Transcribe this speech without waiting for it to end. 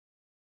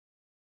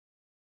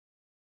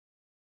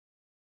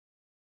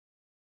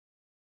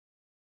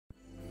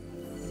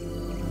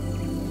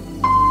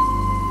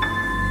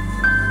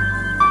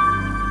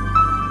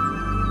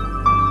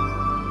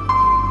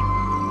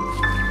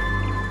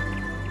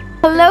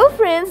Hello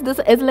friends, this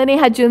is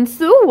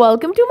Jinsoo.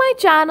 Welcome to my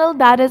channel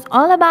that is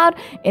all about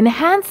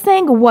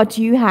enhancing what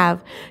you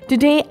have.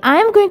 Today I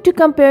am going to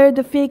compare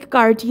the fake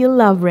Cartier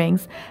love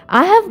rings.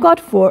 I have got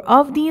 4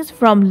 of these,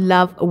 from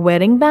love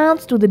wedding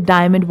bands to the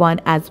diamond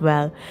one as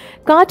well.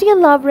 Cartier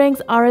love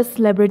rings are a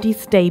celebrity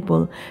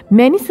staple.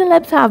 Many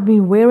celebs have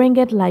been wearing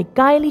it, like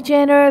Kylie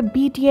Jenner,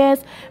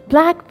 BTS,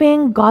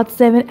 BlackPink,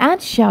 GOT7 and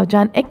Xiao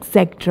Zhan,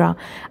 etc.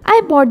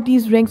 I bought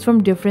these rings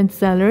from different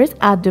sellers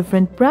at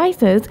different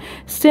prices.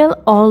 Still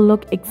all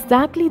look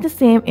exactly the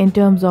same in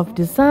terms of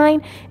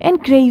design,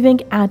 engraving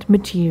and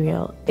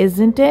material,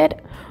 isn't it?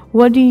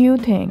 What do you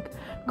think?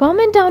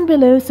 Comment down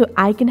below so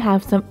I can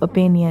have some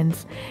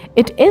opinions.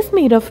 It is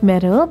made of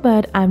metal,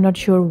 but I'm not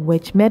sure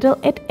which metal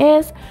it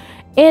is.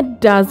 It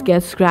does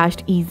get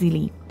scratched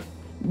easily.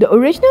 The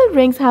original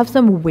rings have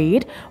some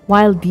weight,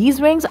 while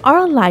these rings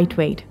are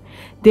lightweight.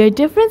 Their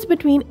difference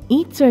between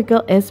each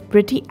circle is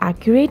pretty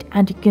accurate,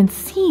 and you can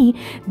see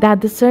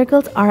that the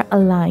circles are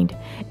aligned.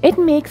 It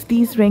makes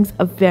these rings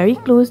a very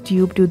close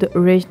dupe to the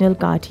original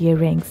Cartier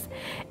rings.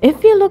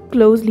 If we look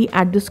closely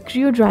at the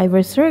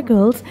screwdriver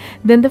circles,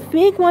 then the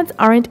fake ones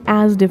aren't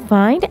as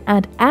defined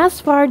and as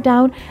far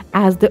down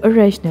as the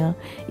original.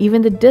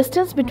 Even the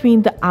distance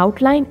between the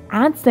outline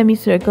and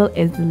semicircle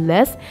is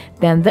less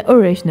than the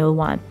original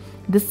one.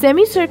 The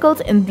semicircles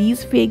in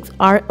these fakes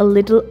are a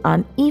little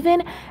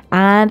uneven,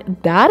 and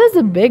that is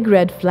a big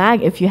red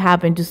flag if you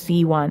happen to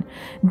see one.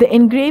 The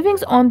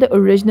engravings on the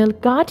original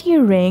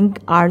Cartier ring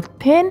are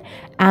thin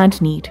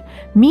and neat.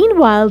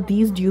 Meanwhile,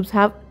 these dupes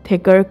have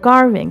thicker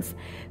carvings.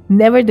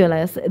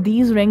 Nevertheless,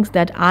 these rings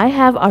that I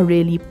have are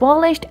really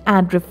polished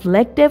and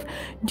reflective,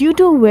 due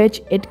to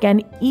which it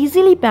can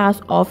easily pass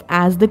off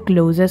as the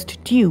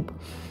closest dupe.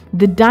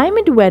 The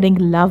diamond wedding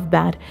love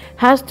band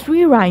has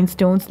 3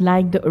 rhinestones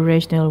like the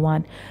original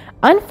one.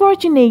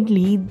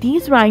 Unfortunately,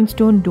 these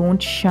rhinestones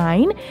don't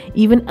shine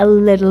even a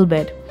little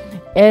bit.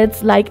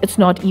 It's like it's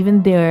not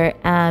even there,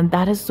 and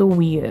that is so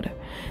weird.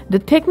 The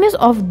thickness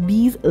of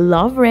these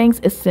love rings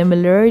is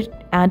similar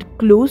and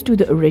close to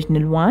the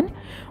original one.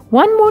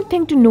 One more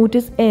thing to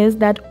notice is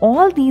that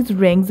all these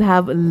rings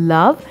have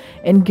love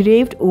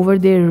engraved over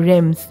their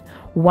rims,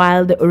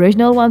 while the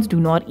original ones do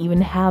not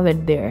even have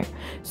it there.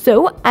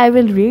 So I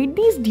will rate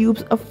these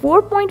dupes a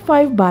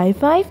 4.5 by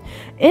 5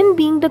 in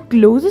being the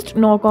closest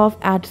knockoff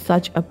at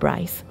such a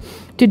price.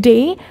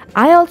 Today,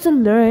 I also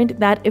learned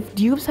that if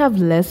dupes have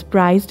less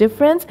price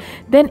difference,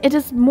 then it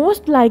is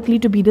most likely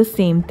to be the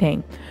same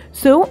thing.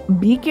 So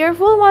be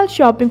careful while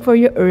shopping for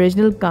your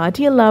original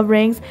Cartier love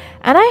rings,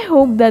 and I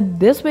hope that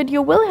this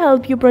video will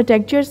help you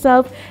protect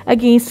yourself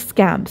against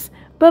scams.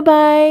 Bye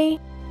bye.